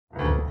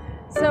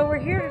So we're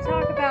here to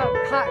talk about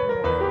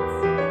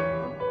cottonwoods.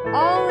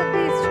 All of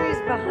these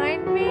trees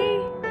behind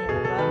me and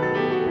above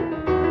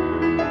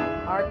me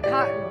are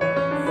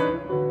cottonwoods.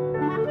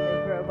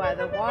 They grow by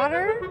the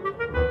water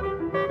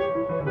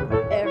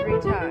every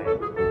time.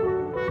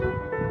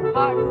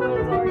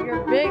 Cottonwoods are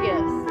your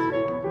biggest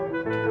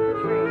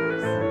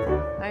trees.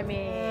 I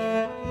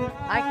mean,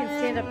 I can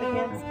stand up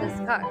against this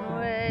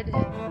cottonwood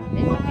and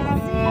you can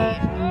see,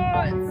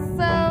 oh, it's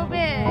so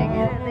big,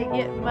 and they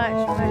get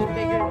much, much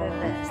bigger than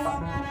this.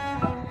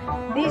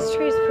 These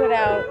trees put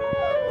out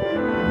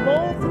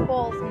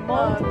multiples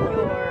of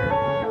your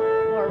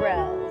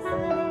morels.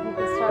 You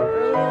can start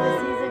early in the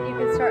season, you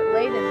can start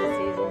late in the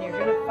season. You're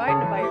going to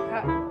find them by your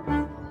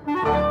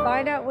cottonwoods.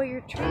 Find out what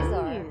your trees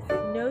are.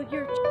 Know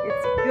your.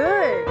 It's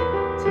good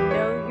to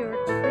know your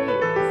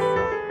trees.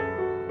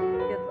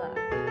 Good luck.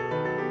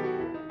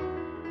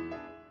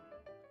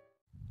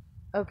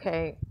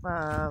 Okay.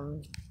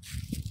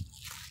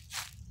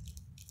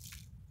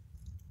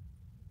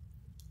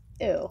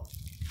 Ew.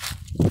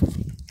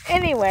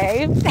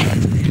 Anyway,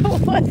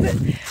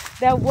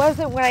 that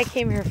wasn't what I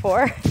came here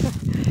for.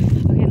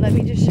 Okay, let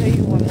me just show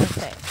you one more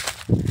thing.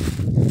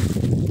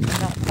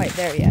 I'm not quite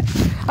there yet.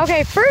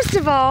 Okay, first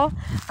of all,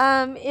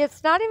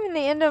 it's not even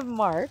the end of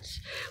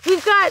March.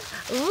 We've got,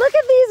 look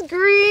at these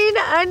green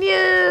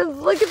onions.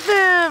 Look at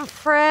them,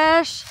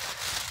 fresh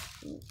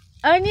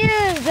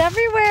onions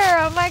everywhere.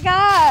 Oh my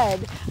God.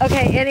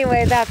 Okay,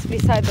 anyway, that's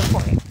beside the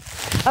point.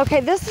 Okay,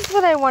 this is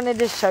what I wanted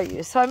to show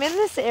you. So I'm in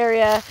this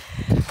area.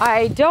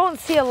 I don't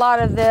see a lot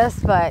of this,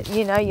 but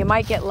you know, you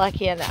might get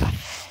lucky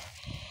enough.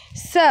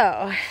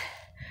 So,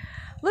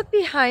 look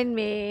behind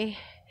me.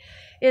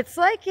 It's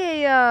like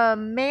a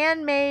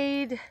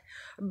man-made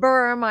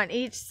berm on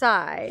each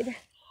side,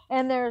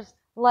 and there's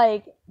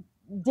like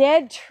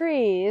dead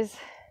trees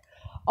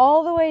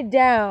all the way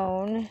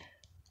down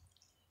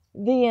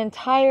the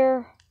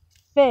entire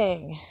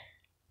thing.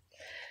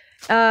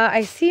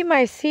 I see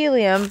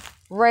mycelium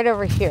right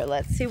over here.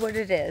 Let's see what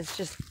it is,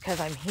 just because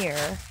I'm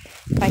here.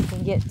 If I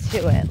can get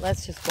to it,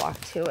 let's just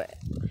walk to it.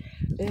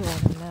 Ooh, I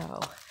don't know.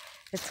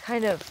 It's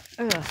kind of,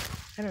 I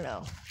don't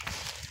know.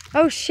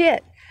 Oh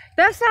shit,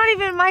 that's not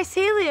even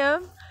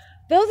mycelium.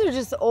 Those are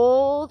just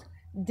old,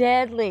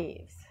 dead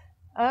leaves.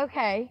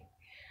 Okay,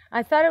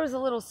 I thought it was a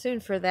little soon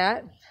for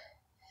that.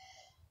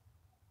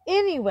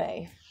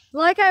 Anyway,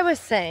 like I was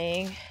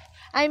saying,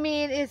 I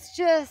mean, it's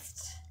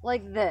just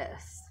like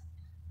this.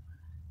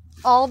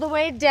 All the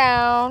way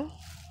down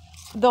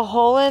the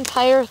whole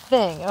entire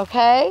thing,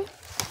 okay?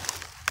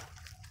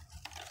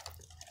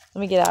 Let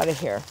me get out of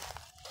here.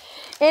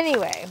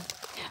 Anyway,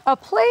 a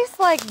place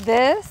like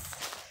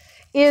this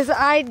is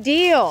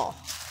ideal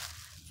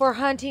for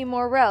hunting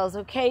morels,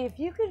 okay? If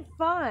you can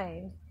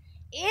find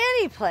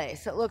any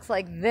place that looks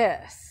like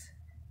this,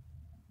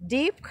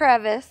 deep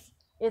crevice,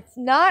 it's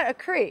not a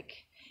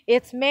creek.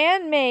 It's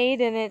man-made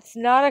and it's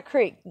not a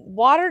creek.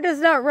 Water does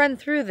not run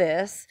through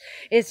this.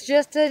 It's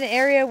just an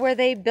area where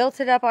they built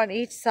it up on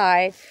each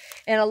side,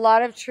 and a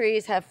lot of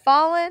trees have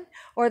fallen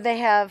or they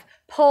have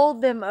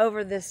pulled them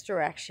over this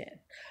direction.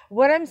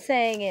 What I'm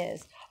saying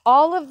is,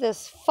 all of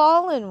this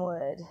fallen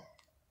wood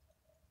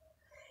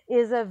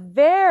is a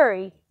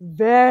very,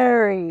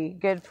 very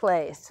good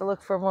place to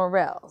look for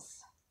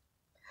morels.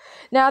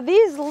 Now,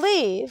 these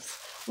leaves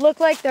look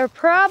like they're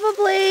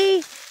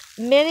probably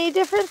many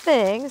different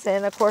things,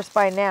 and of course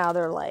by now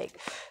they're like,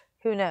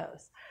 who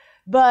knows.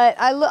 But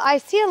I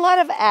see a lot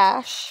of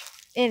ash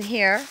in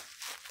here.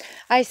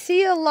 I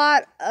see a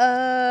lot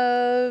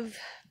of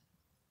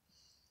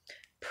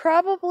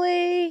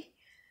probably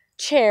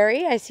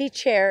cherry. I see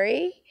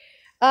cherry.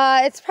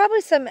 It's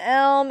probably some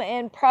elm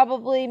and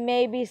probably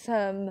maybe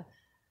some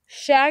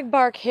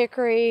shagbark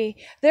hickory.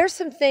 There's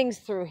some things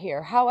through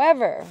here.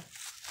 However,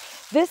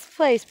 this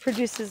place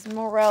produces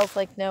morels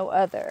like no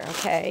other,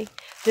 okay?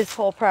 This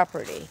whole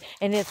property,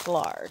 and it's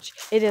large.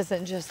 It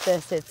isn't just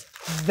this, it's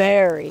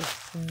very,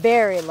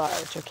 very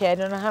large, okay? I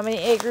don't know how many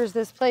acres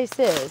this place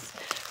is,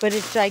 but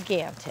it's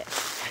gigantic.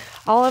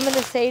 All I'm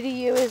gonna say to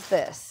you is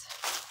this.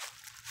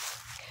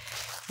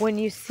 When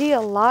you see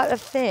a lot of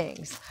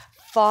things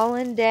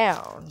fallen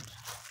down,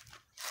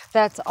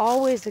 that's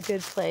always a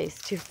good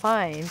place to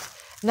find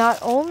not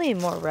only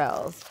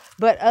morels,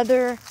 but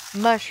other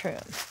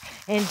mushrooms.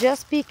 And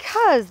just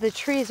because the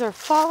trees are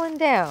fallen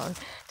down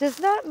does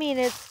not mean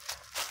it's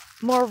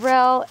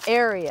morel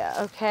area,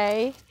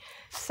 okay?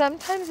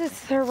 Sometimes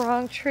it's the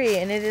wrong tree,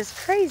 and it is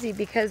crazy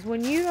because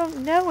when you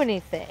don't know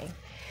anything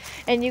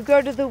and you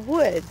go to the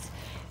woods,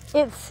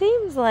 it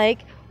seems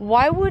like,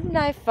 why wouldn't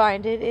I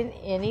find it in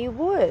any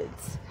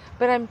woods?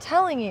 But I'm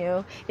telling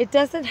you, it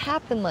doesn't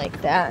happen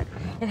like that.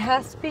 It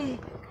has to be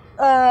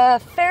a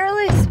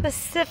fairly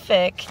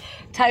specific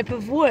type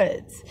of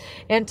woods.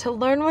 And to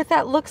learn what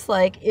that looks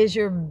like is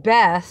your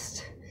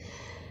best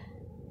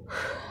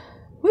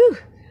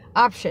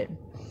option.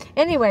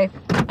 Anyway,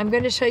 I'm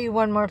going to show you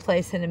one more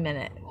place in a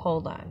minute.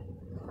 Hold on.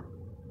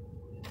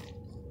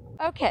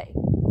 Okay,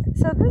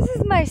 so this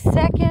is my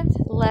second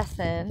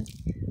lesson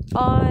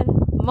on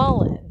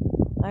mullein,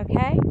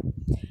 okay?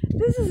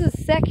 This is a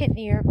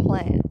second-year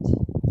plant.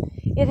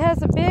 It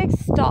has a big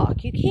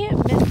stalk. You can't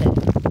miss it.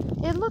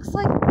 It looks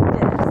like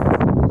this.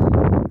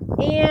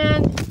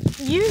 And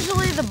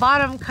usually the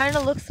bottom kind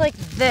of looks like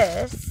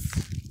this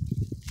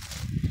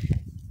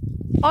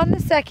on the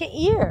second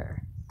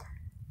year.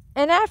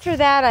 And after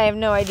that, I have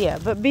no idea.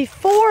 But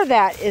before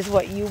that is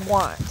what you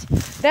want.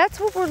 That's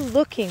what we're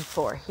looking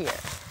for here.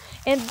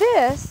 And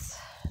this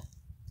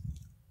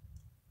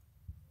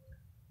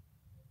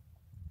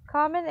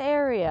common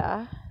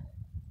area,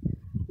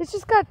 it's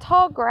just got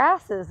tall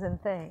grasses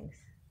and things.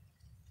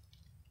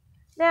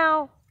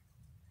 Now,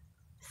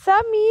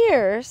 some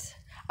years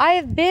I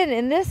have been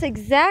in this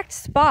exact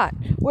spot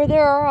where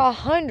there are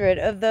 100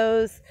 of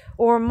those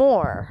or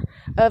more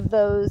of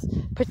those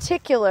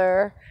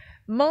particular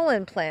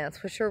mullein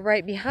plants, which are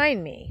right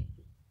behind me.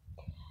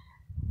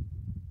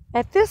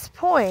 At this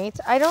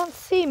point, I don't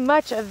see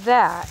much of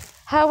that.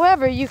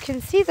 However, you can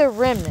see the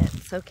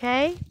remnants,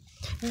 okay?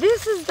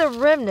 This is the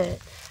remnant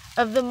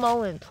of the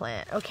mullein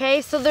plant,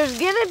 okay? So there's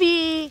gonna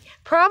be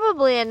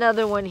probably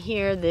another one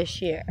here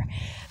this year.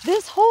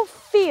 This whole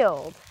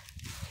field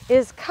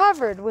is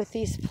covered with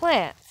these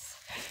plants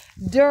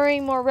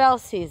during Morel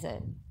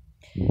season.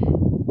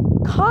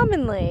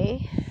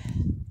 Commonly,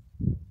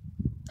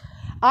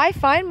 I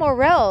find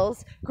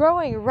morels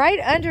growing right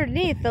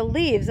underneath the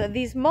leaves of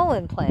these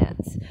mullein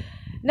plants.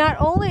 Not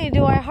only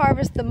do I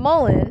harvest the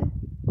mullein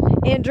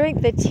and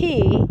drink the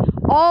tea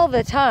all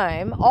the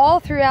time, all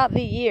throughout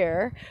the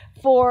year,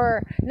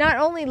 for not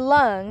only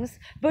lungs,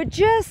 but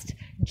just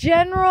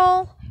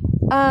general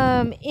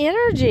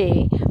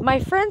energy. My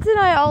friends and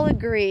I all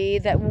agree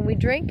that when we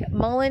drink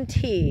mullein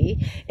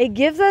tea, it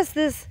gives us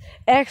this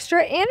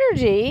extra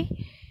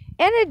energy,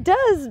 and it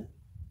does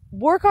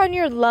work on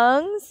your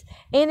lungs,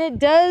 and it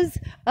does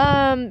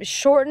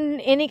shorten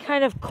any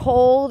kind of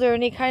cold or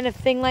any kind of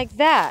thing like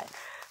that.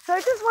 So I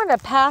just wanted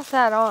to pass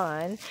that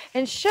on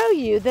and show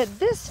you that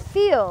this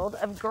field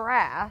of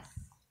grass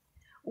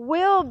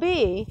will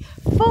be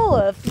full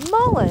of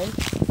mullein,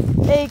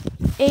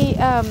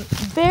 a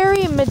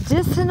very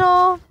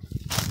medicinal,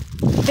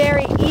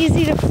 very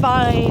easy to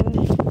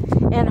find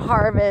and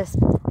harvest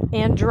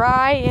and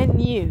dry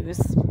and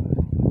use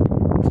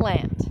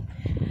plant.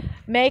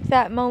 Make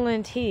that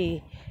mullein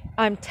tea.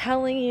 I'm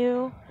telling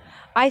you,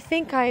 I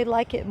think I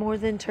like it more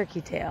than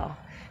turkey tail.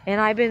 And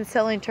I've been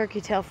selling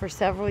turkey tail for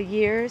several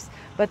years,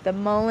 but the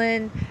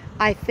mullein,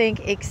 I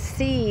think,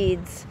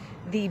 exceeds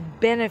the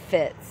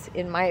benefits,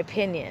 in my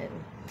opinion.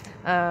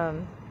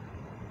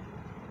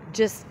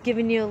 Just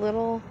giving you a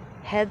little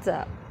heads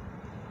up.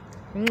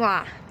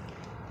 Mwah.